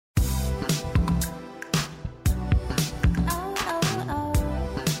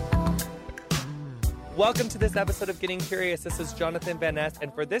Welcome to this episode of Getting Curious. This is Jonathan Van Ness,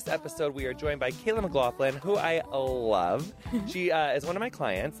 and for this episode, we are joined by Kayla McLaughlin, who I love. She is one of my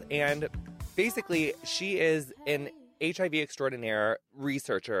clients, and basically, she is an HIV extraordinaire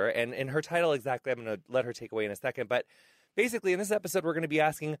researcher, and in her title exactly, I'm going to let her take away in a second, but basically, in this episode, we're going to be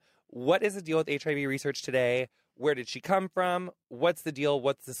asking, what is the deal with HIV research today? Where did she come from? What's the deal?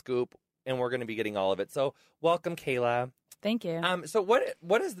 What's the scoop? And we're going to be getting all of it. So welcome, Kayla. Thank you. So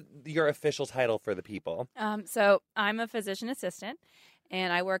what is your official title for the people? So I'm a physician assistant,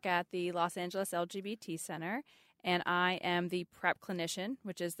 and I work at the Los Angeles LGBT Center, and I am the PrEP clinician,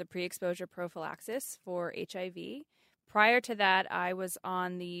 which is the pre-exposure prophylaxis for HIV. Prior to that, I was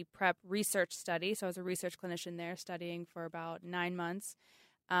on the PrEP research study, so I was a research clinician there studying for about 9 months.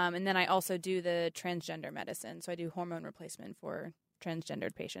 And then I also do the transgender medicine, so I do hormone replacement for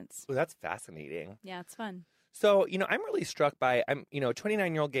transgendered patients. Oh, that's fascinating. Yeah, it's fun. So, I'm really struck by, I'm a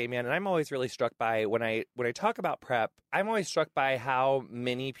 29-year-old gay man, and I'm always really struck by, when I talk about PrEP, I'm always struck by how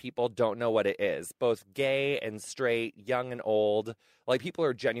many people don't know what it is, both gay and straight, young and old. Like, people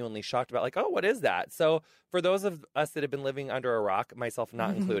are genuinely shocked about, like, oh, what is that? So, for those of us that have been living under a rock, myself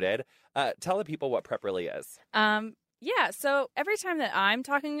not included, tell the people what PrEP really is. Yeah, so every time that I'm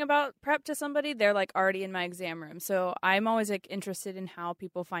talking about PrEP to somebody, they're like already in my exam room. So I'm always like interested in how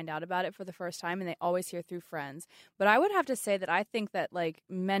people find out about it for the first time, and they always hear through friends. But I would have to say that I think that like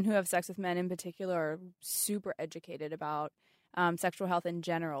men who have sex with men in particular are super educated about sexual health in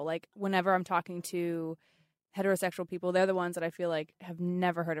general. Like whenever I'm talking to heterosexual people, they're the ones that I feel like have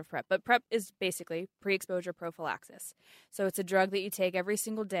never heard of PrEP. But PrEP is basically pre-exposure prophylaxis. So it's a drug that you take every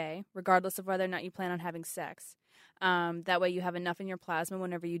single day, regardless of whether or not you plan on having sex. That way you have enough in your plasma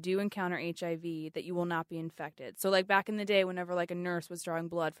whenever you do encounter HIV that you will not be infected. So like back in the day, whenever like a nurse was drawing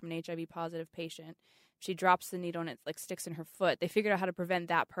blood from an HIV positive patient, she drops the needle and it like sticks in her foot. They figured out how to prevent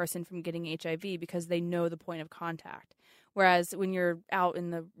that person from getting HIV because they know the point of contact. Whereas when you're out in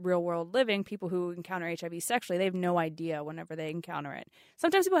the real world living, people who encounter HIV sexually, they have no idea whenever they encounter it.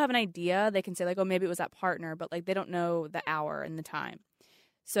 Sometimes people have an idea. They can say like, oh, maybe it was that partner, but like they don't know the hour and the time.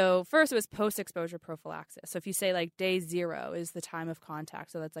 So first it was post-exposure prophylaxis. So if you say like day 0 is the time of contact,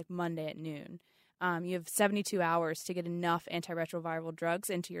 so that's like Monday at noon, you have 72 hours to get enough antiretroviral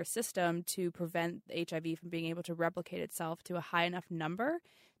drugs into your system to prevent the HIV from being able to replicate itself to a high enough number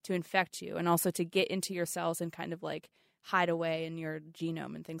to infect you, and also to get into your cells and kind of like hide away in your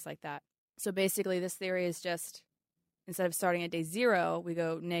genome and things like that. So basically this theory is just, instead of starting at day 0, we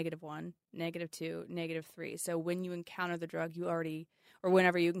go -1, -2, -3. So when you encounter the drug, you already, or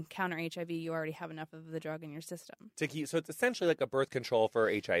whenever you encounter HIV, you already have enough of the drug in your system. So it's essentially like a birth control for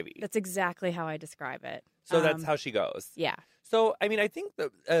HIV. That's exactly how I describe it. So that's how she goes. Yeah. So, I mean, I think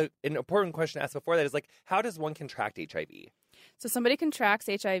an important question to ask before that is like, how does one contract HIV? So somebody contracts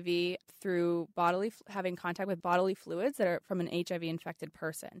HIV through having contact with bodily fluids that are from an HIV-infected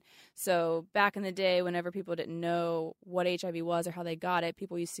person. So back in the day, whenever people didn't know what HIV was or how they got it,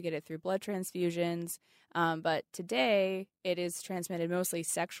 people used to get it through blood transfusions. But today, it is transmitted mostly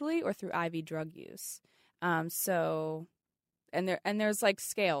sexually or through IV drug use. There's like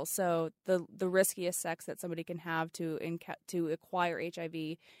scales. So the riskiest sex that somebody can have to acquire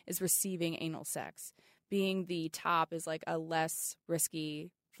HIV is receiving anal sex. Being the top is like a less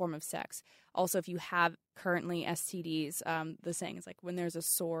risky form of sex. Also, if you have currently STDs, the saying is like when there's a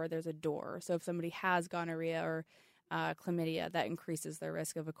sore, there's a door. So if somebody has gonorrhea or chlamydia, that increases their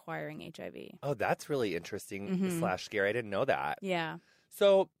risk of acquiring HIV. Oh, that's really interesting / scary. I didn't know that. Yeah.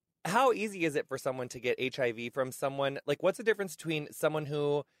 So how easy is it for someone to get HIV from someone? Like, what's the difference between someone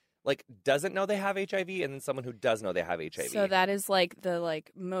who like doesn't know they have HIV and then someone who does know they have HIV? So that is like the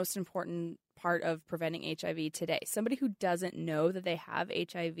most important part of preventing HIV today. Somebody who doesn't know that they have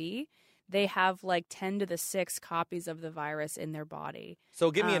HIV, they have like 10 to the 6 copies of the virus in their body.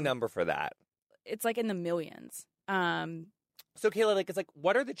 So give me a number for that. It's like in the millions. So Kayla, like, it's like,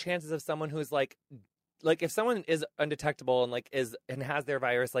 what are the chances of someone who's like if someone is undetectable and has their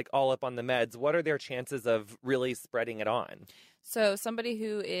virus like all up on the meds, what are their chances of really spreading it on? So somebody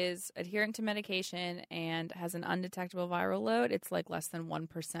who is adherent to medication and has an undetectable viral load, it's like less than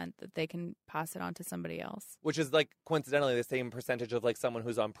 1% that they can pass it on to somebody else. Which is like coincidentally the same percentage of like someone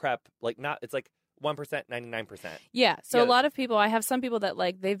who's on PrEP. Like it's like 1%, 99%. Yeah. So a lot of people, I have some people that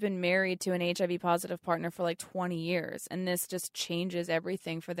like they've been married to an HIV positive partner for like 20 years. And this just changes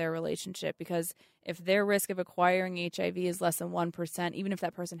everything for their relationship, because if their risk of acquiring HIV is less than 1%, even if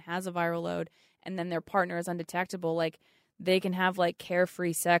that person has a viral load and then their partner is undetectable, like they can have like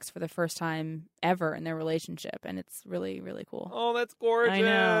carefree sex for the first time ever in their relationship. And it's really, really cool. Oh, that's gorgeous. I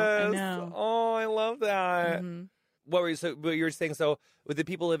know. Oh, I love that. Mm-hmm. what you were saying? So with the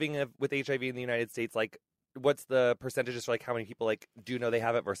people living with HIV in the United States, like, what's the percentages for like how many people like do know they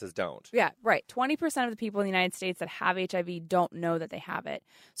have it versus don't? Yeah, right. 20% of the people in the United States that have HIV don't know that they have it.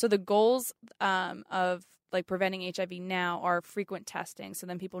 So the goals of like preventing HIV now are frequent testing. So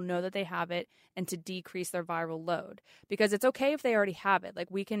then people know that they have it and to decrease their viral load, because it's okay if they already have it.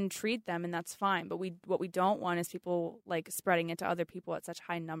 Like we can treat them and that's fine. But what we don't want is people like spreading it to other people at such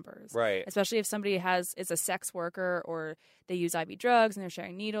high numbers. Right. Especially if somebody is a sex worker or they use IV drugs and they're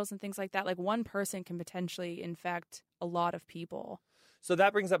sharing needles and things like that. Like one person can potentially infect a lot of people. So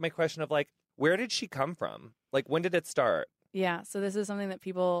that brings up my question of like, where did she come from? Like, when did it start? Yeah. So this is something that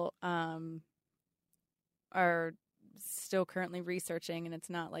people are still currently researching, and it's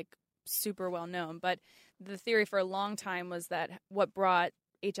not like super well known. But the theory for a long time was that what brought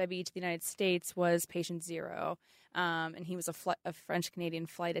HIV to the United States was patient zero. And he was a French-Canadian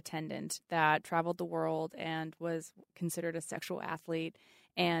flight attendant that traveled the world and was considered a sexual athlete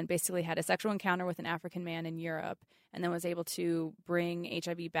and basically had a sexual encounter with an African man in Europe and then was able to bring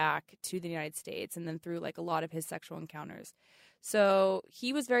HIV back to the United States and then through like a lot of his sexual encounters. So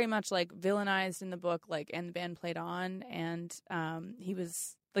he was very much like villainized in the book, like, and the band played on, and he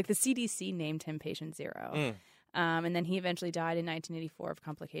was like the CDC named him Patient Zero. And then he eventually died in 1984 of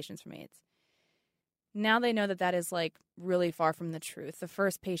complications from AIDS. Now they know that that is like really far from the truth. The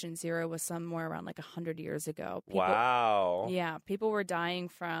first Patient Zero was somewhere around like 100 years ago. Wow. Yeah, people were dying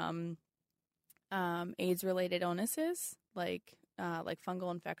from AIDS-related illnesses, like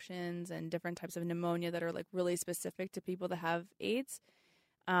fungal infections and different types of pneumonia that are like really specific to people that have AIDS.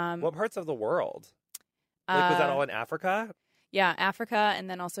 What parts of the world? Like, was that all in Africa? Yeah, Africa, and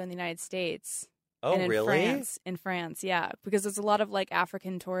then also in the United States. Oh, and in really? In France, yeah, because there's a lot of like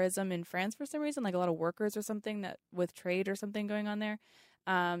African tourism in France for some reason, like a lot of workers or something that with trade or something going on there.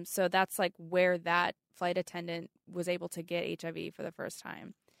 So that's like where that flight attendant was able to get HIV for the first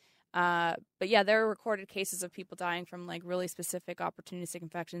time. But yeah, there are recorded cases of people dying from like really specific opportunistic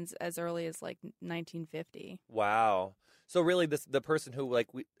infections as early as like 1950. Wow. So really, the person who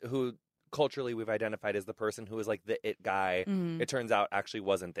who culturally we've identified as the person who is like the it guy, it turns out actually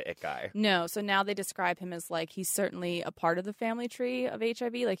wasn't the it guy. No, so now they describe him as like he's certainly a part of the family tree of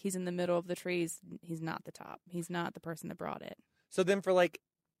HIV. Like he's in the middle of the tree. He's not the top. He's not the person that brought it. So then for like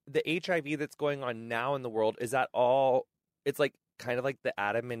the HIV that's going on now in the world, is that all? It's like kind of like the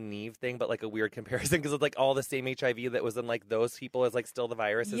Adam and Eve thing, but like a weird comparison because it's like all the same HIV that was in like those people is like still the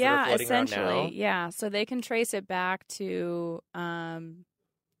viruses that are floating around now. Yeah, so they can trace it back to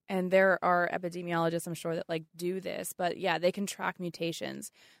and there are epidemiologists, I'm sure, that like do this, but yeah, they can track mutations.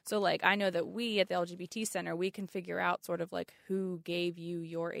 So like I know that we at the LGBT Center, we can figure out sort of like who gave you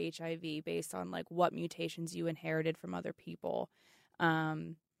your HIV based on like what mutations you inherited from other people.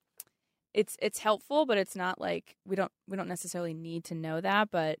 It's helpful, but it's not like we don't necessarily need to know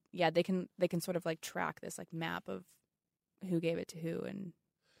that. But yeah, they can sort of like track this like map of who gave it to who and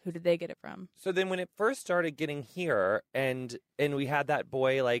who did they get it from. So then when it first started getting here and we had that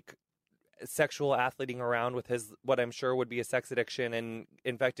boy like sexual athleting around with his what I'm sure would be a sex addiction and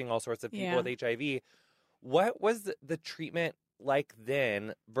infecting all sorts of people with HIV, what was the treatment like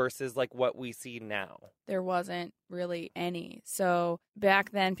then versus like what we see now? There wasn't really any. So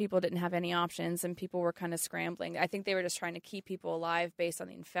back then people didn't have any options and people were kind of scrambling. I think they were just trying to keep people alive based on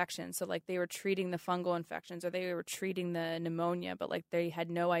the infection. So like they were treating the fungal infections or they were treating the pneumonia, but like they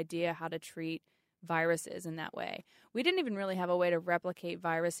had no idea how to treat viruses in that way. We didn't even really have a way to replicate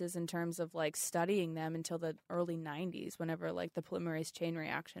viruses in terms of like studying them until the early 90s, whenever like the polymerase chain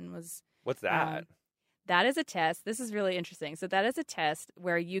reaction was. What's that? That is a test. This is really interesting. So that is a test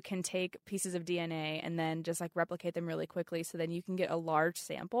where you can take pieces of DNA and then just like replicate them really quickly. So then you can get a large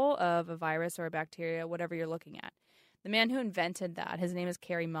sample of a virus or a bacteria, whatever you're looking at. The man who invented that, his name is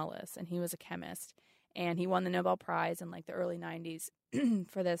Kary Mullis, and he was a chemist. And he won the Nobel Prize in like the early 90s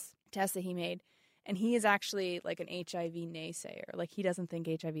for this test that he made. And he is actually like an HIV naysayer. Like he doesn't think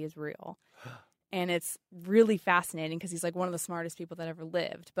HIV is real. And it's really fascinating because he's like one of the smartest people that ever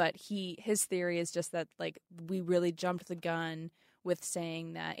lived. But his theory is just that like we really jumped the gun with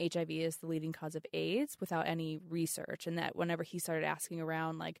saying that HIV is the leading cause of AIDS without any research. And that whenever he started asking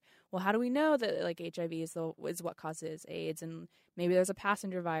around like, well, how do we know that like HIV is what causes AIDS? And maybe there's a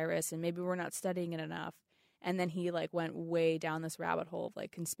passenger virus and maybe we're not studying it enough. And then he like went way down this rabbit hole of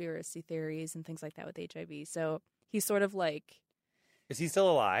like conspiracy theories and things like that with HIV. So he's sort of like, is he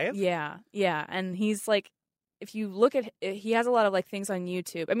still alive? Yeah. And he's like, if you look at, he has a lot of like things on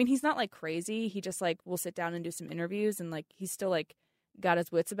YouTube. I mean, he's not like crazy. He just like will sit down and do some interviews and like he's still like got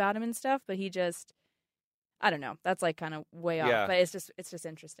his wits about him and stuff. But he just, I don't know. That's like kind of way off. But it's just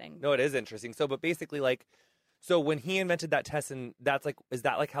interesting. No, it is interesting. So, but basically like, So when he invented that test, and that's like, is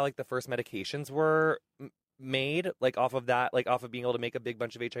that like how like the first medications were made, like off of that, like off of being able to make a big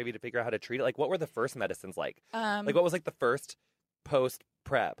bunch of HIV to figure out how to treat it? Like, what were the first medicines like? Like, what was like the first post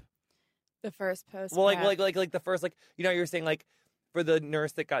prep? The first post. Well, like the first, like, you know, you were saying like for the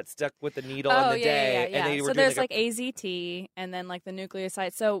nurse that got stuck with the needle on the day, yeah. and they were so doing there's like AZT and then like the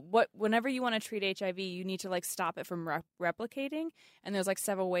nucleoside. So whenever you want to treat HIV, you need to like stop it from replicating, and there's like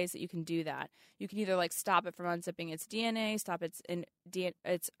several ways that you can do that. You can either like stop it from unzipping its DNA, stop its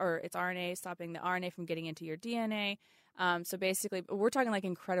RNA, stopping the RNA from getting into your DNA. So basically, we're talking like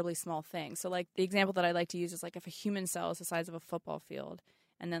incredibly small things. So like the example that I like to use is like if a human cell is the size of a football field,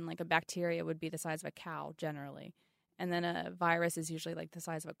 and then like a bacteria would be the size of a cow generally. And then a virus is usually like the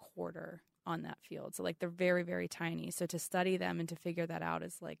size of a quarter on that field. So like they're very, very tiny. So to study them and to figure that out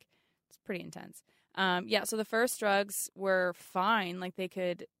is like, it's pretty intense. So the first drugs were fine. Like they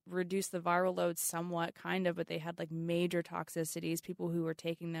could reduce the viral load somewhat, kind of, but they had like major toxicities. People who were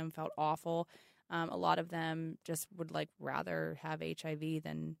taking them felt awful. A lot of them just would like rather have HIV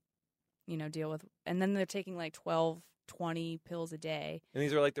than, you know, deal with. And then they're taking like 12, 20 pills a day. And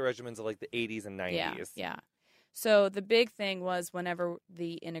these are like the regimens of like the 80s and 90s. Yeah. So the big thing was whenever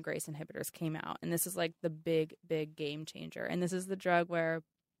the integrase inhibitors came out, and this is like the big, big game changer. And this is the drug where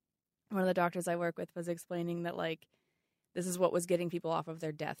one of the doctors I work with was explaining that like this is what was getting people off of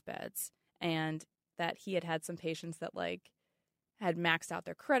their deathbeds, and that he had some patients that like had maxed out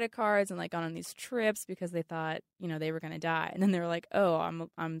their credit cards and like gone on these trips because they thought, you know, they were going to die. And then they were like, oh,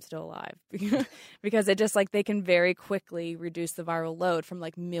 I'm still alive. Because it just like they can very quickly reduce the viral load from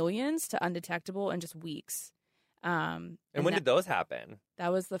like millions to undetectable in just weeks. And when did those happen?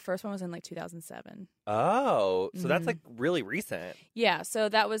 That was the first one was in like 2007. Oh, so that's like really recent. Yeah, so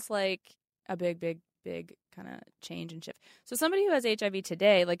that was like a big kind of change and shift. So somebody who has HIV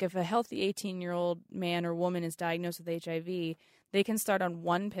today, like if a healthy 18-year-old man or woman is diagnosed with HIV, they can start on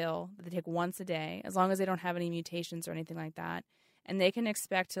one pill that they take once a day, as long as they don't have any mutations or anything like that, and they can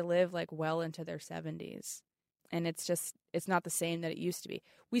expect to live like well into their 70s. And it's not the same that it used to be.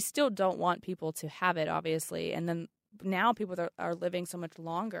 We still don't want people to have it, obviously. And then now people are living so much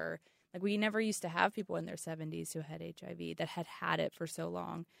longer. Like we never used to have people in their 70s who had HIV that had it for so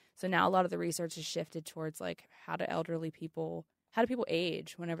long. So now a lot of the research is shifted towards like how do people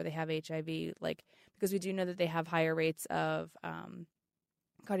age whenever they have HIV? Like because we do know that they have higher rates of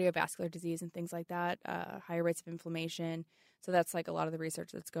cardiovascular disease and things like that, higher rates of inflammation. So that's like a lot of the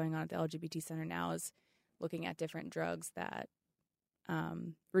research that's going on at the LGBT Center now is looking at different drugs that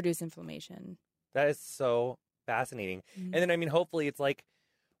reduce inflammation. That is so fascinating. Mm-hmm. And then, I mean, hopefully it's like,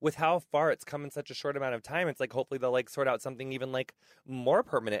 with how far it's come in such a short amount of time, it's like, hopefully they'll like sort out something even like more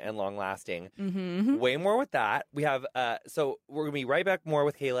permanent and long lasting. Mm-hmm. Way more with that. We have, so we're going to be right back more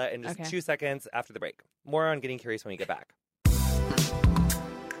with Kayla in just 2 seconds after the break. More on Getting Curious when we get back.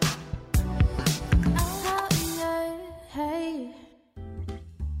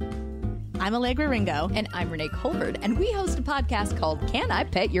 I'm Allegra Ringo. And I'm Renee Colbert, and we host a podcast called Can I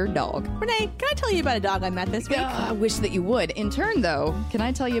Pet Your Dog? Renee, can I tell you about a dog I met this week? I wish that you would. In turn, though, can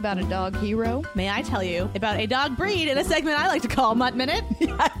I tell you about a dog hero? May I tell you about a dog breed in a segment I like to call Mutt Minute?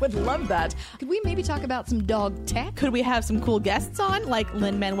 I would love that. Could we maybe talk about some dog tech? Could we have some cool guests on, like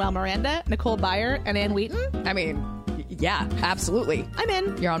Lin-Manuel Miranda, Nicole Byer, and Ann Wheaton? I mean, yeah, absolutely. I'm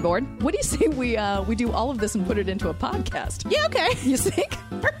in. You're on board? What do you say we do all of this and put it into a podcast? Yeah, okay. You think?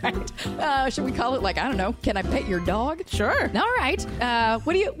 All right. Should we call it, like, I don't know, Can I Pet Your Dog? Sure. All right.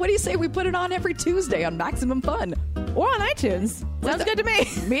 What do you say we put it on every Tuesday on Maximum Fun? Or on iTunes. Sounds good to me.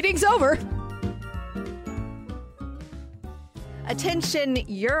 Meeting's over. Attention,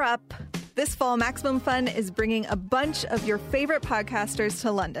 you're up. This fall, Maximum Fun is bringing a bunch of your favorite podcasters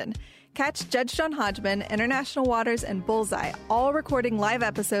to London. Catch Judge John Hodgman, International Waters, and Bullseye, all recording live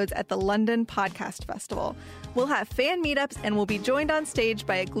episodes at the London Podcast Festival. We'll have fan meetups and we'll be joined on stage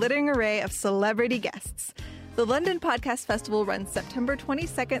by a glittering array of celebrity guests. The London Podcast Festival runs September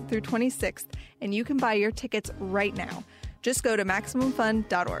 22nd through 26th, and you can buy your tickets right now. Just go to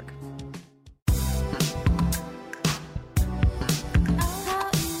MaximumFun.org.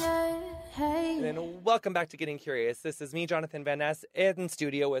 And welcome back to Getting Curious. This is me, Jonathan Van Ness, in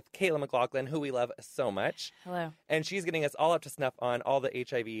studio with Kayla McLaughlin, who we love so much. Hello. And she's getting us all up to snuff on all the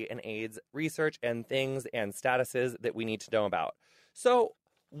HIV and AIDS research and things and statuses that we need to know about. So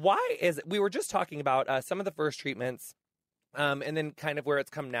we were just talking about some of the first treatments and then kind of where it's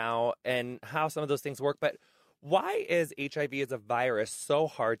come now and how some of those things work. But why is HIV as a virus so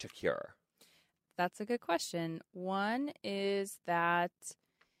hard to cure? That's a good question. One is that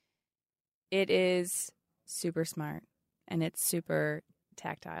it is super smart and it's super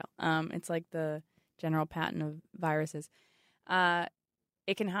tactile. It's like the general pattern of viruses.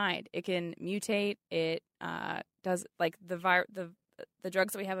 It can hide. It can mutate. It does like the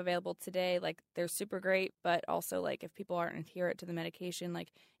drugs that we have available today. Like they're super great, but also like if people aren't adherent to the medication,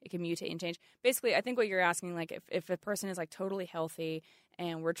 like it can mutate and change. Basically, I think what you're asking, like if a person is like totally healthy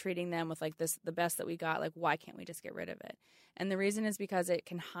and we're treating them with like the best that we got, like why can't we just get rid of it? And the reason is because it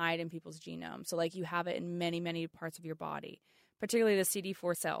can hide in people's genome. So like you have it in many, many parts of your body, particularly the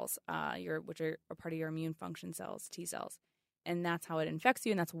CD4 cells, which are a part of your immune function cells, T cells. And that's how it infects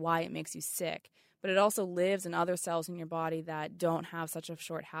you, and that's why it makes you sick. But it also lives in other cells in your body that don't have such a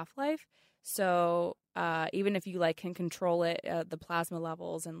short half-life. So even if you like can control it, the plasma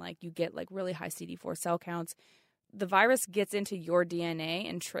levels, and like you get like really high CD4 cell counts, the virus gets into your DNA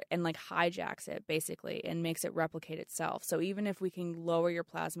and like hijacks it basically and makes it replicate itself. So even if we can lower your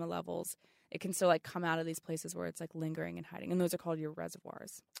plasma levels, it can still like come out of these places where it's like lingering and hiding, and those are called your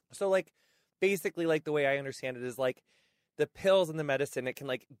reservoirs. So like basically like the way I understand it is like the pills and the medicine, it can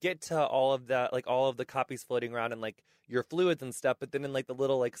like get to all of the copies floating around and like your fluids and stuff, but then in like the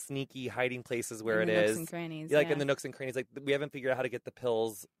little like sneaky hiding places where in it the is, nooks and crannies, like in the nooks and crannies, like we haven't figured out how to get the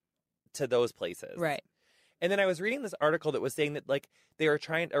pills to those places. Right. And then I was reading this article that was saying that like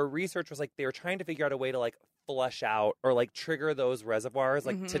research was like they were trying to figure out a way to like flush out or like trigger those reservoirs,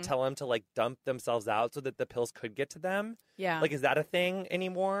 like to tell them to like dump themselves out so that the pills could get to them. Yeah. Like, is that a thing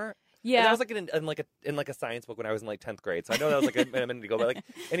anymore? Yeah. And that was like in a science book when I was in like 10th grade. So I know that was like a minute ago, but like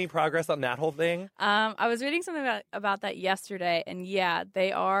any progress on that whole thing? I was reading something about that yesterday, and yeah,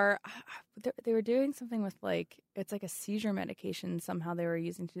 they were doing something with like it's like a seizure medication somehow they were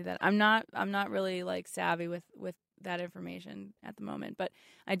using to do that. I'm not really like savvy with that information at the moment, but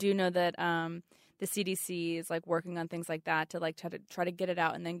I do know that the CDC is like working on things like that to like try to get it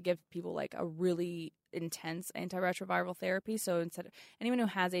out and then give people like a really intense antiretroviral therapy. So instead of anyone who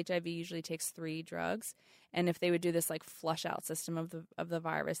has HIV usually takes 3 drugs, and if they would do this like flush out system of the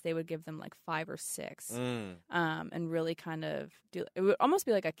virus, they would give them like 5 or 6 and really kind of do it would almost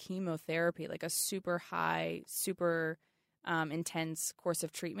be like a chemotherapy, like a super high, super intense course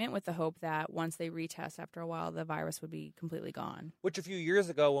of treatment with the hope that once they retest after a while, the virus would be completely gone. Which a few years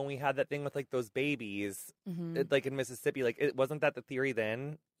ago when we had that thing with like those babies, like in Mississippi, like wasn't that the theory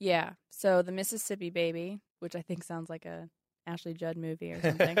then? Yeah. So the Mississippi Baby, which I think sounds like a Ashley Judd movie or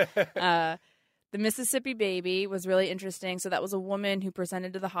something. The Mississippi Baby was really interesting. So that was a woman who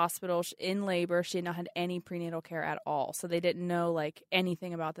presented to the hospital in labor. She had not had any prenatal care at all. So they didn't know like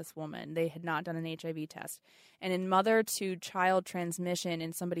anything about this woman. They had not done an HIV test. And in mother-to-child transmission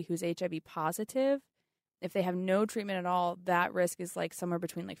in somebody who's HIV positive, if they have no treatment at all, that risk is like somewhere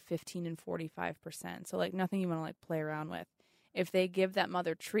between like 15 and 45%. So like nothing you want to like play around with. If they give that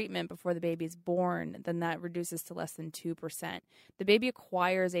mother treatment before the baby's born, then that reduces to less than 2%. The baby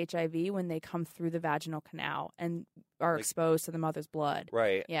acquires HIV when they come through the vaginal canal and are exposed to the mother's blood.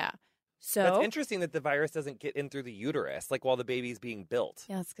 Right. Yeah. So that's interesting that the virus doesn't get in through the uterus, like while the baby's being built.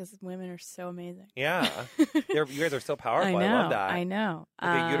 Yeah, it's because women are so amazing. Yeah. You guys are so powerful. I love that. I know.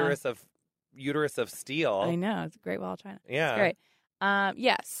 Like a uterus of steel. I know. It's a Great Wall of China. Yeah. It's great.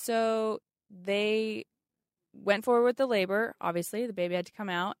 Yeah. So they went forward with the labor. Obviously, the baby had to come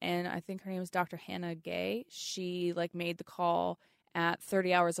out, and I think her name was Dr. Hannah Gay. She like made the call at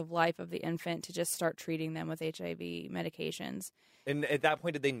 30 hours of life of the infant to just start treating them with HIV medications. And at that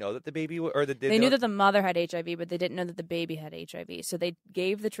point, did they know that the baby they knew that the mother had HIV, but they didn't know that the baby had HIV. So they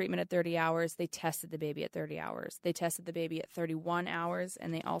gave the treatment at 30 hours. They tested the baby at 30 hours. They tested the baby at 31 hours,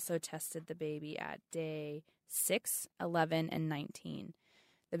 and they also tested the baby at day 6, 11, and 19.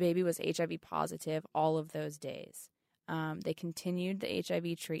 The baby was HIV positive all of those days. They continued the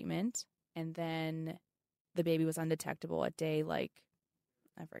HIV treatment, and then the baby was undetectable at day, like,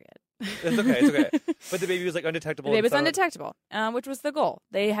 I forget. It's okay. But the baby was, like, undetectable. The baby was undetectable, which was the goal.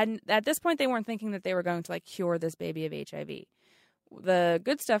 They hadn't, at this point, they weren't thinking that they were going to, like, cure this baby of HIV. The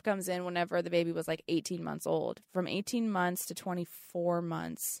good stuff comes in whenever the baby was, like, 18 months old. From 18 months to 24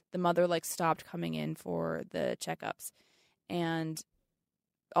 months, the mother, like, stopped coming in for the checkups. And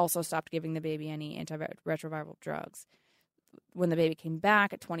also stopped giving the baby any antiretroviral drugs. When the baby came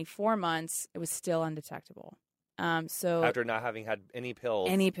back at 24 months, it was still undetectable. So after not having had any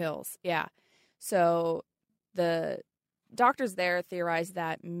pills. Yeah. So the doctors there theorized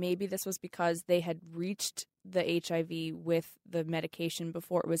that maybe this was because they had reached the HIV with the medication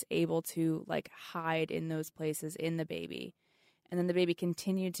before it was able to like hide in those places in the baby. And then the baby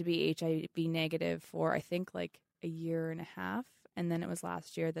continued to be HIV negative for I think like a year and a half. And then it was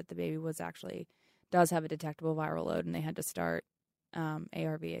last year that the baby does have a detectable viral load, and they had to start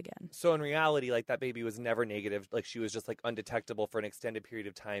ARV again. So in reality, like that baby was never negative. Like she was just like undetectable for an extended period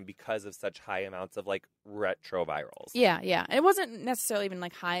of time because of such high amounts of like retrovirals. Yeah, yeah. It wasn't necessarily even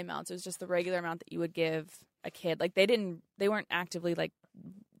like high amounts. It was just the regular amount that you would give a kid. Like they weren't actively like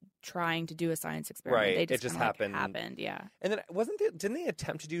trying to do a science experiment. Right. They just It just kinda, like, happened. happened, yeah. And then didn't they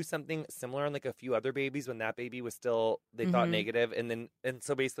attempt to do something similar on like a few other babies when that baby was still, they thought Mhm. negative, and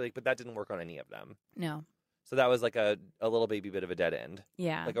so basically, but that didn't work on any of them. No. So that was like a little baby bit of a dead end.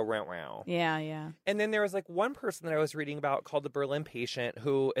 Yeah. Like a row. Yeah, yeah. And then there was like one person that I was reading about called the Berlin patient,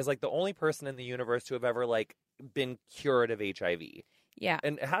 who is like the only person in the universe to have ever like been cured of HIV. Yeah.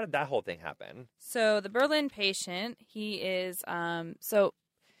 And how did that whole thing happen? So the Berlin patient, he is so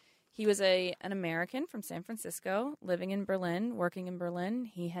he was an American from San Francisco, living in Berlin, working in Berlin.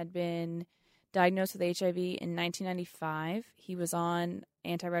 He had been diagnosed with HIV in 1995. He was on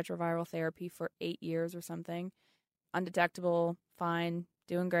antiretroviral therapy for 8 years or something. Undetectable, fine,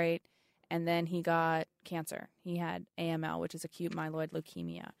 doing great. And then he got cancer. He had AML, which is acute myeloid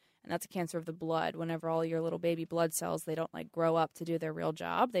leukemia. And that's a cancer of the blood. Whenever all your little baby blood cells, they don't like grow up to do their real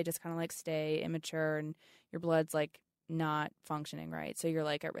job. They just kind of like stay immature and your blood's like not functioning right. So you're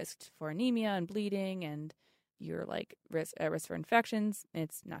like at risk for anemia and bleeding, and you're like at risk for infections.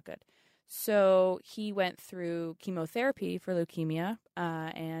 It's not good. So he went through chemotherapy for leukemia,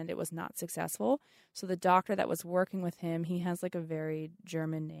 and it was not successful. So the doctor that was working with him, he has like a very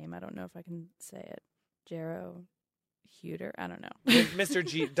German name. I don't know if I can say it. Gero Huter? I don't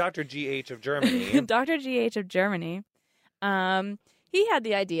know. Dr. GH of Germany. Dr. GH of Germany. He had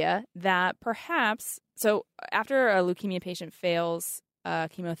the idea that perhaps, so after a leukemia patient fails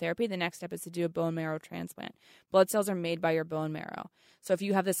chemotherapy, the next step is to do a bone marrow transplant. Blood cells are made by your bone marrow. So if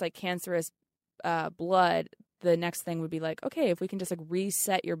you have this like cancerous blood, the next thing would be like, okay, if we can just like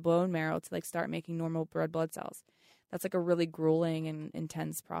reset your bone marrow to like start making normal red blood cells. That's like a really grueling and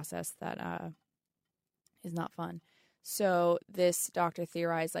intense process that is not fun. So this doctor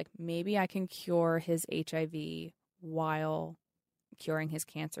theorized like maybe I can cure his HIV while curing his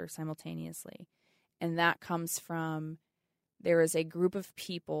cancer simultaneously. And that comes from, there is a group of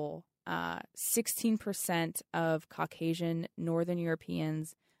people, 16% of Caucasian Northern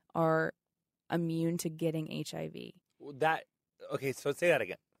Europeans are immune to getting HIV. Okay, so say that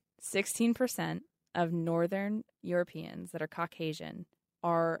again. 16% of Northern Europeans that are Caucasian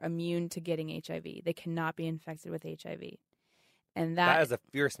are immune to getting HIV. They cannot be infected with HIV. And that is a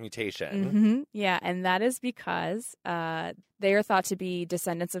fierce mutation. Mm-hmm, yeah, and that is because they are thought to be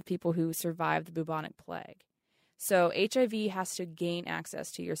descendants of people who survived the bubonic plague. So HIV has to gain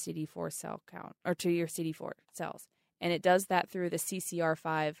access to your CD4 cell count, or to your CD4 cells. And it does that through the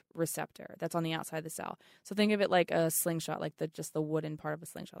CCR5 receptor that's on the outside of the cell. So think of it like a slingshot, like just the wooden part of a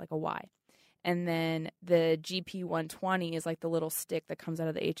slingshot, like a Y. And then the GP120 is like the little stick that comes out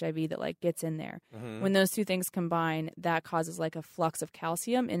of the HIV that like gets in there. Mm-hmm. When those two things combine, that causes like a flux of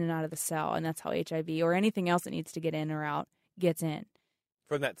calcium in and out of the cell. And that's how HIV or anything else that needs to get in or out gets in.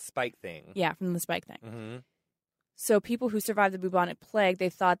 From that spike thing. Yeah, from the spike thing. Mm-hmm. So people who survived the bubonic plague,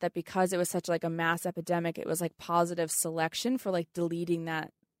 they thought that because it was such like a mass epidemic, it was like positive selection for like deleting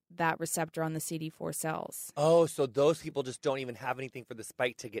that receptor on the CD4 cells. Oh, so those people just don't even have anything for the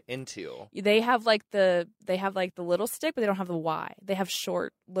spike to get into. They have like the little stick, but they don't have the Y. They have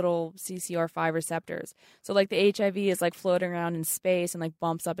short little CCR5 receptors. So like the HIV is like floating around in space and like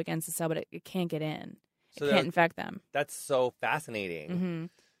bumps up against the cell, but it can't get in. So it can't infect them. That's so fascinating. Mm-hmm.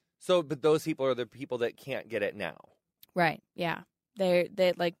 So, but those people are the people that can't get it now. Right. Yeah.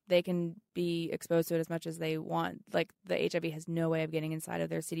 They can be exposed to it as much as they want. Like the HIV has no way of getting inside of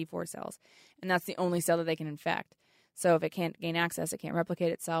their CD4 cells, and that's the only cell that they can infect. So if it can't gain access, it can't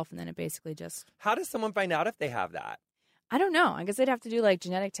replicate itself, and then it basically just. How does someone find out if they have that? I don't know. I guess they'd have to do like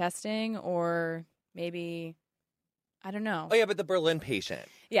genetic testing, or maybe I don't know. Oh yeah, but the Berlin patient.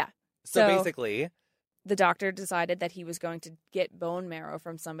 Yeah. So basically, the doctor decided that he was going to get bone marrow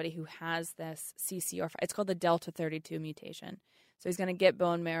from somebody who has this CCR5. It's called the Delta 32 mutation. So he's going to get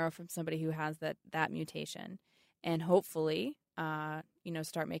bone marrow from somebody who has that mutation, and hopefully,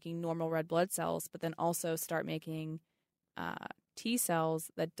 start making normal red blood cells, but then also start making T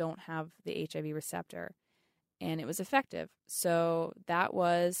cells that don't have the HIV receptor. And it was effective. So that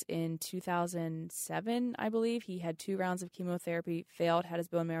was in 2007, I believe. He had 2 rounds of chemotherapy, failed, had his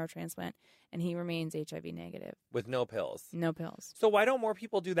bone marrow transplant, and he remains HIV negative. with no pills. No pills. So why don't more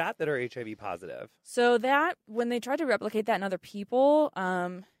people do that are HIV positive? So that, when they tried to replicate that in other people,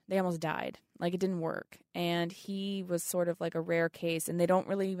 they almost died. Like, it didn't work. And he was sort of like a rare case, and they don't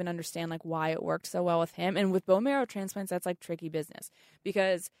really even understand like why it worked so well with him. And with bone marrow transplants, that's like tricky business,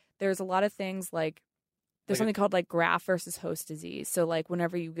 because there's a lot of things like There's something called like graft versus host disease. So like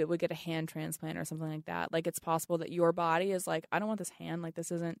whenever you would get a hand transplant or something like that, like it's possible that your body is like, I don't want this hand, like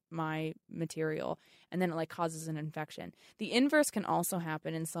this isn't my material. And then it like causes an infection. The inverse can also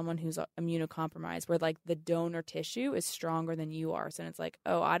happen in someone who's immunocompromised, where like the donor tissue is stronger than you are. So it's like,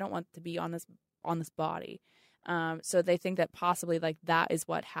 oh, I don't want to be on this body. So they think that possibly like that is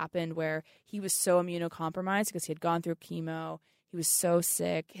what happened, where he was so immunocompromised because he had gone through chemo. He was so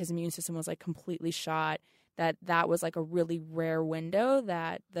sick. His immune system was like completely shot. That was like a really rare window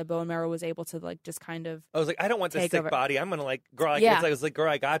that the bone marrow was able to like just kind of. I was like, I don't want this sick body. I'm gonna like, girl. I was like,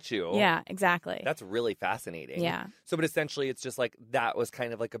 girl, I got you. Yeah, exactly. That's really fascinating. Yeah. So, but essentially, it's just like that was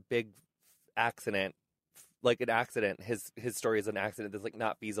kind of like a big accident, like an accident. His story is an accident that's like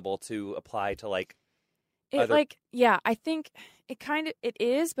not feasible to apply to like. I think it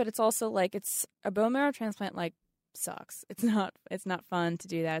is, but it's also like it's a bone marrow transplant like sucks. It's not fun to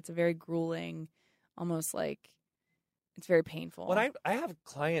do that. It's a very grueling. Almost like it's very painful. Well, I have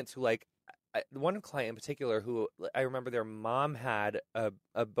clients who like one client in particular who I remember their mom had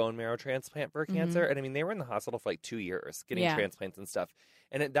a bone marrow transplant for cancer, and I mean they were in the hospital for like 2 years getting transplants and stuff.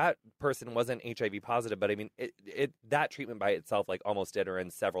 And that person wasn't HIV positive, but I mean that treatment by itself like almost did her in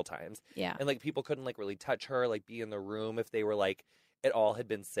several times. Yeah, and like people couldn't like really touch her, like be in the room if they were like at all had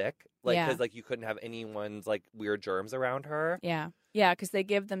been sick, like because like you couldn't have anyone's like weird germs around her. Yeah, because they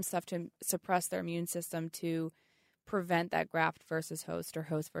give them stuff to suppress their immune system to prevent that graft versus host or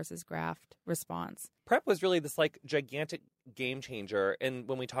host versus graft response. PrEP was really this like gigantic game changer, and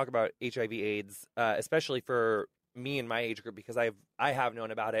when we talk about HIV/AIDS, especially for me and my age group, because I have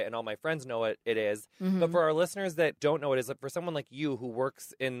known about it and all my friends know what it is. But for our listeners that don't know what it is, like for someone like you who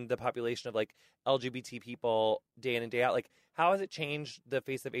works in the population of like LGBT people day in and day out, like how has it changed the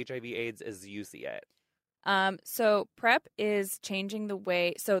face of HIV/AIDS as you see it? So PrEP is changing the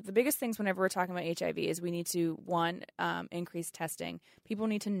way. So the biggest things whenever we're talking about HIV is we need to, one, increase testing. People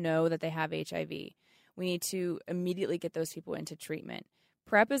need to know that they have HIV. We need to immediately get those people into treatment.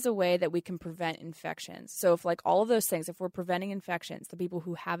 PrEP is a way that we can prevent infections. So if like all of those things, if we're preventing infections, the people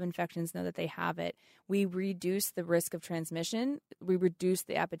who have infections know that they have it, we reduce the risk of transmission, we reduce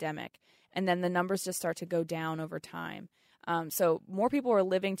the epidemic, and then the numbers just start to go down over time. So more people are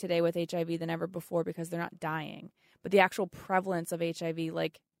living today with HIV than ever before because they're not dying. But the actual prevalence of HIV,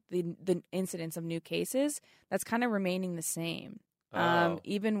 like the incidence of new cases, that's kind of remaining the same.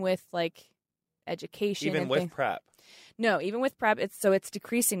 Even with like education. Even with PrEP. No, even with PrEP, it's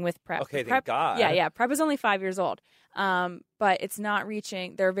decreasing with PrEP. Okay, PrEP, thank God. Yeah. PrEP is only 5 years old, but it's not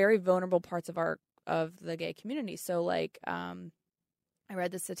reaching. There are very vulnerable parts of the gay community. So, like, I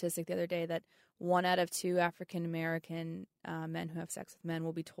read the statistic the other day that 1 out of 2 African American men who have sex with men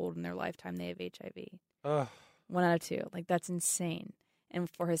will be told in their lifetime they have HIV. Ugh. 1 out of 2, like that's insane. And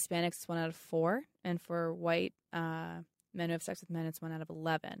for Hispanics, it's 1 out of 4, and for white men who have sex with men, it's 1 out of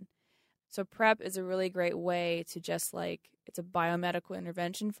 11. So PrEP is a really great way to just like, it's a biomedical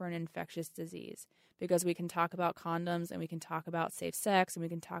intervention for an infectious disease, because we can talk about condoms and we can talk about safe sex and we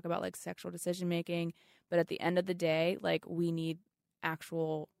can talk about like sexual decision making. But at the end of the day, like we need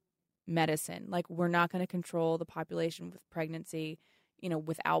actual medicine. Like we're not going to control the population with pregnancy,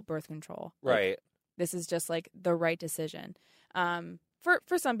 without birth control. Right. Like, this is just like the right decision.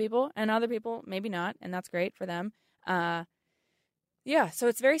 For some people, and other people, maybe not. And that's great for them. Yeah, so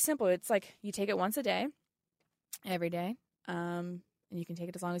it's very simple. It's like you take it once a day, every day, and you can take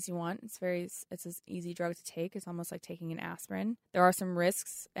it as long as you want. It's an easy drug to take. It's almost like taking an aspirin. There are some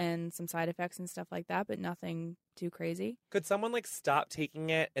risks and some side effects and stuff like that, but nothing too crazy. Could someone like stop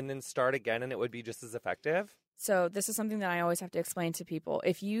taking it and then start again and it would be just as effective? So this is something that I always have to explain to people.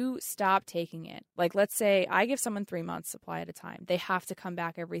 If you stop taking it, like let's say I give someone 3 months supply at a time. They have to come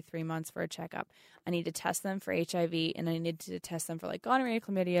back every 3 months for a checkup. I need to test them for HIV, and I need to test them for like gonorrhea,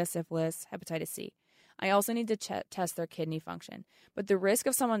 chlamydia, syphilis, hepatitis C. I also need to test their kidney function. But the risk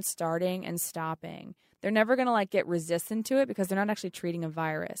of someone starting and stopping, they're never going to like get resistant to it because they're not actually treating a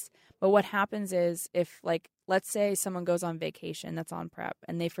virus. But what happens is if like, let's say someone goes on vacation that's on PrEP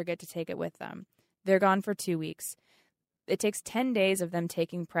and they forget to take it with them. They're gone for 2 weeks. It takes 10 days of them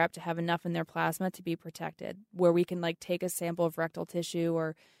taking PrEP to have enough in their plasma to be protected, where we can like take a sample of rectal tissue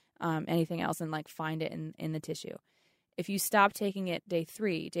or anything else and like find it in the tissue. If you stop taking it day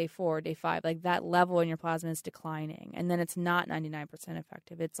 3, day 4, day 5, like that level in your plasma is declining. And then it's not 99%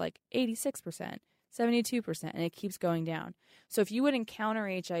 effective. It's like 86%, 72%, and it keeps going down. So if you would encounter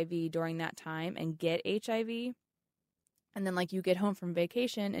HIV during that time and get HIV, and then like you get home from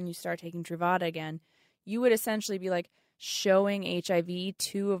vacation and you start taking Truvada again, you would essentially be like showing HIV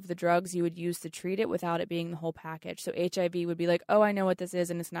 2 of the drugs you would use to treat it without it being the whole package. So HIV would be like, oh, I know what this is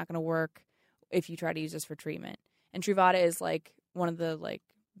and it's not going to work. if you try to use this for treatment. And Truvada is like one of the like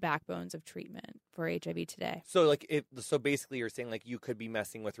backbones of treatment for HIV today. So like so basically you're saying like you could be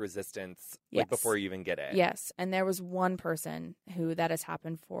messing with resistance like Yes. before you even get it. Yes, and there was one person who that has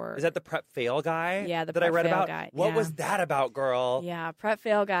happened for. Is that the PrEP fail guy? Yeah, the that I PrEP read fail about. guy. What Yeah. was that about, girl? Yeah, PrEP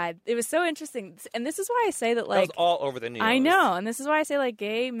fail guy. It was so interesting, and this is why I say that That like was all over the news. I know, and this is why I say like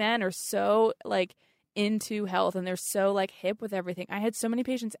gay men are so like into health and they're so like hip with everything. I had so many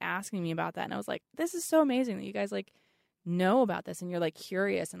patients asking me about that, and I was like, this is so amazing that you guys like know about this and you're like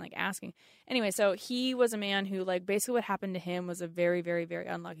curious and like asking. Anyway, so he was a man who like basically what happened to him was a very, very, very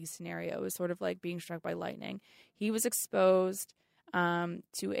unlucky scenario. It was sort of like being struck by lightning. He was exposed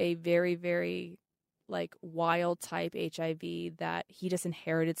to a very, very like wild type HIV that he just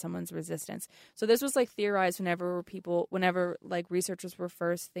inherited someone's resistance. So this was like theorized whenever like researchers were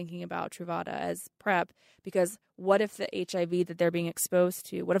first thinking about Truvada as PrEP, because what if the HIV that they're being exposed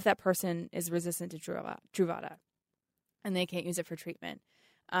to, what if that person is resistant to Truvada and they can't use it for treatment?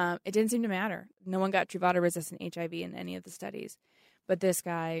 It didn't seem to matter. No one got Truvada resistant HIV in any of the studies, but this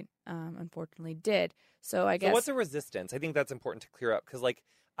guy unfortunately did. So I guess. So what's a resistance? I think that's important to clear up because like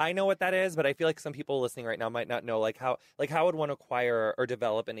I know what that is, but I feel like some people listening right now might not know how would one acquire or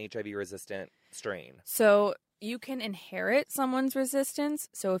develop an HIV resistant strain? So you can inherit someone's resistance.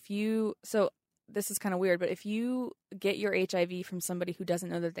 So this is kind of weird, but if you get your HIV from somebody who doesn't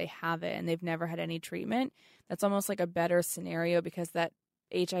know that they have it and they've never had any treatment, that's almost like a better scenario because that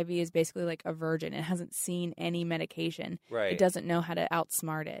HIV is basically like a virgin. It hasn't seen any medication. Right. It doesn't know how to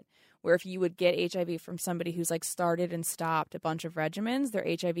outsmart it. Where if you would get HIV from somebody who's like started and stopped a bunch of regimens, their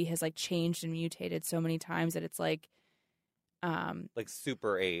HIV has like changed and mutated so many times that it's like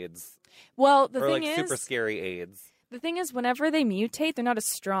super AIDS. Well, the or thing like is super scary AIDS. The thing is, whenever they mutate, they're not as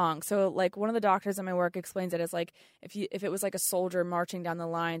strong. So, like, one of the doctors at my work explains it as like if it was like a soldier marching down the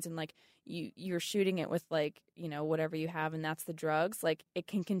lines and like you're shooting it with like whatever you have and that's the drugs. Like it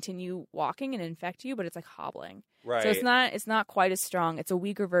can continue walking and infect you, but it's like hobbling. Right. So it's not quite as strong. It's a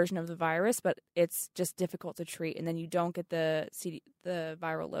weaker version of the virus, but it's just difficult to treat, and then you don't get the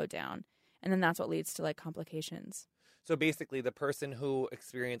viral load down, and then that's what leads to like complications. So basically, the person who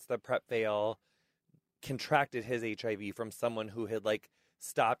experienced the PrEP fail contracted his HIV from someone who had like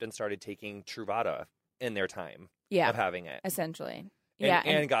stopped and started taking Truvada in their time of having it. Essentially.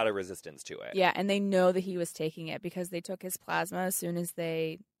 And got a resistance to it. Yeah, and they know that he was taking it because they took his plasma as soon as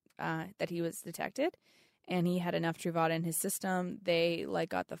they that he was detected, and he had enough Truvada in his system. They like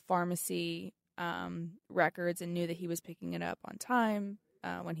got the pharmacy records and knew that he was picking it up on time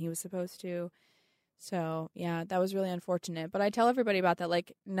when he was supposed to. So, yeah, that was really unfortunate. But I tell everybody about that.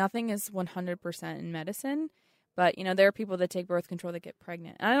 Like, nothing is 100% in medicine. But, there are people that take birth control that get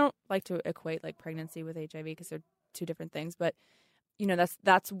pregnant. And I don't like to equate, like, pregnancy with HIV because they're two different things. But,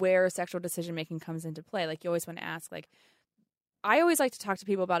 that's where sexual decision-making comes into play. Like, you always want to ask, like, I always like to talk to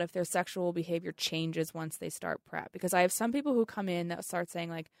people about if their sexual behavior changes once they start PrEP. Because I have some people who come in that start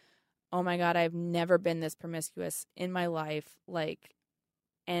saying, like, oh, my God, I've never been this promiscuous in my life. Like,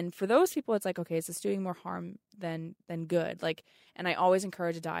 and for those people, it's like, okay, is this doing more harm than good? Like, and I always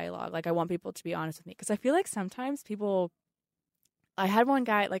encourage a dialogue. Like, I want people to be honest with me because I feel like sometimes I had one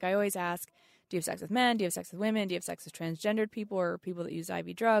guy, like, I always ask, do you have sex with men? Do you have sex with women? Do you have sex with transgendered people or people that use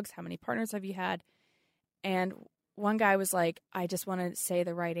IV drugs? How many partners have you had? And one guy was like, I just want to say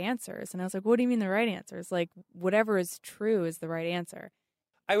the right answers. And I was like, what do you mean the right answers? Like, whatever is true is the right answer.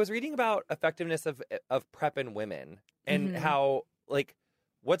 I was reading about effectiveness of PrEP in women and how, like,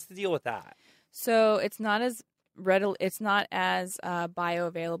 what's the deal with that? So it's not as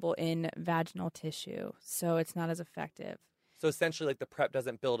bioavailable in vaginal tissue, so it's not as effective. So essentially, like, the PrEP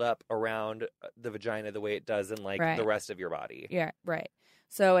doesn't build up around the vagina the way it does in, like, the rest of your body. Yeah, right.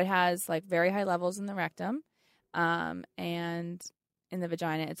 So it has, like, very high levels in the rectum, and in the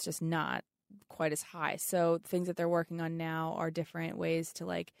vagina, it's just not quite as high. So things that they're working on now are different ways to,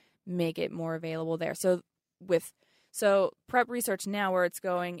 like, make it more available there. So PrEP research now where it's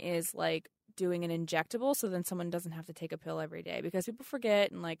going is, like, doing an injectable so then someone doesn't have to take a pill every day because people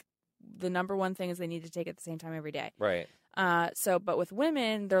forget, and, like, the number one thing is they need to take it at the same time every day. Right. But with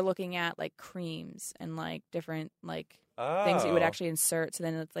women, they're looking at, like, creams and, like, different, like, things that you would actually insert. So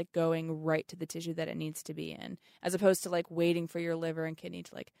then it's, like, going right to the tissue that it needs to be in, as opposed to, like, waiting for your liver and kidney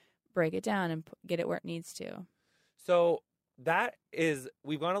to, like, break it down and get it where it needs to. So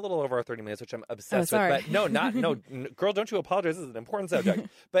we've gone a little over our 30 minutes, which I'm obsessed with. But no, girl, don't you apologize. This is an important subject.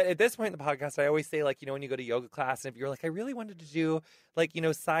 But at this point in the podcast, I always say, like, when you go to yoga class and if you're like, I really wanted to do, like,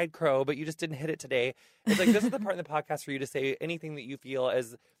 side crow, but you just didn't hit it today. It's like, this is the part in the podcast for you to say anything that you feel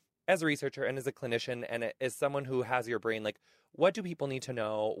as as a researcher and as a clinician and as someone who has your brain, like, what do people need to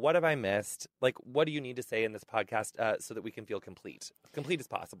know? What have I missed? Like, what do you need to say in this podcast so that we can feel complete as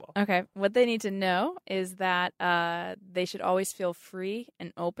possible? Okay. What they need to know is that they should always feel free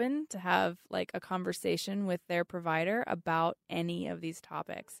and open to have like a conversation with their provider about any of these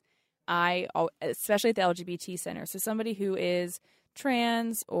topics. Especially at the LGBT center. So somebody who is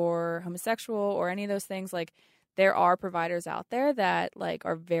trans or homosexual or any of those things, like, there are providers out there that like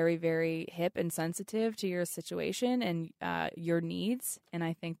are very, very hip and sensitive to your situation and your needs. And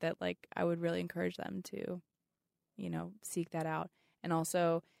I think that like I would really encourage them to, seek that out. And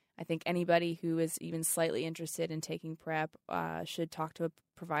also, I think anybody who is even slightly interested in taking PrEP should talk to a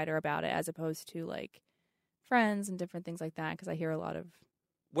provider about it, as opposed to like friends and different things like that. Because I hear a lot of.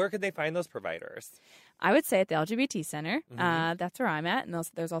 Where could they find those providers? I would say at the LGBT Center. Mm-hmm. That's where I'm at. And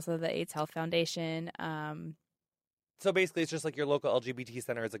there's also the AIDS Health Foundation. So basically, it's just like your local LGBT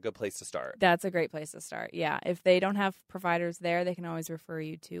center is a good place to start. That's a great place to start. Yeah. If they don't have providers there, they can always refer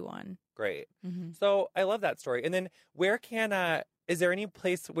you to one. Great. Mm-hmm. So I love that story. And then is there any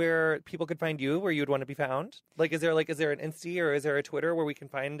place where people could find you where you'd want to be found? Like, is there an Insta or is there a Twitter where we can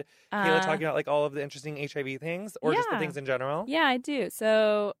find Kayla talking about like all of the interesting HIV things or just the things in general? Yeah, I do.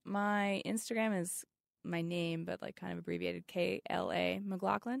 So my Instagram is my name, but like kind of abbreviated KLA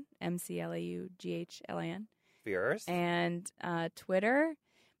McLaughlin, MCLAUGHLAN. Fierce. And Twitter,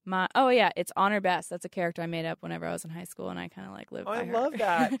 it's Honor Best. That's a character I made up whenever I was in high school, and I kind of like live by her. I love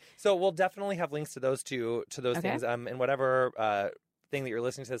that. So we'll definitely have links to those Okay. things in whatever thing that you're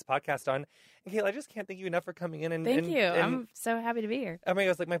listening to this podcast on. And Kayla, I just can't thank you enough for coming in. Thank you. I'm so happy to be here. Oh my God,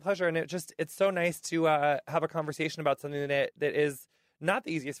 it's like my pleasure. And it's so nice to have a conversation about something that is not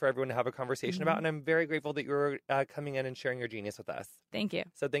the easiest for everyone to have a conversation about. And I'm very grateful that you're coming in and sharing your genius with us. Thank you.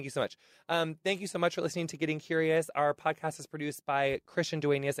 So thank you so much. Thank you so much for listening to Getting Curious. Our podcast is produced by Christian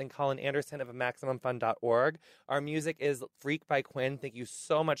Duenas and Colin Anderson of MaximumFun.org. Our music is Freak by Quinn. Thank you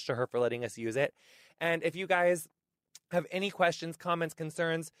so much to her for letting us use it. And if you guys have any questions, comments,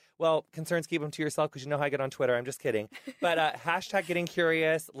 concerns, concerns, keep them to yourself because you know how I get on Twitter. I'm just kidding. But hashtag Getting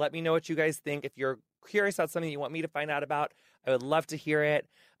Curious. Let me know what you guys think. If you're curious about something you want me to find out about, I would love to hear it.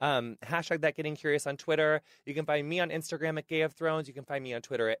 Hashtag that Getting Curious on Twitter. You can find me on Instagram at Gay of Thrones. You can find me on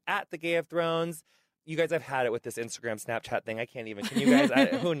Twitter at the Gay of Thrones. You guys have had it with this Instagram Snapchat thing. I can't even. Can you guys?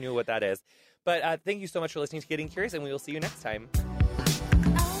 Who knew what that is? But thank you so much for listening to Getting Curious, and we will see you next time.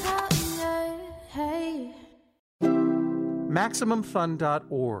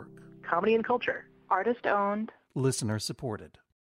 MaximumFun.org. Comedy and culture. Artist owned. Listener supported.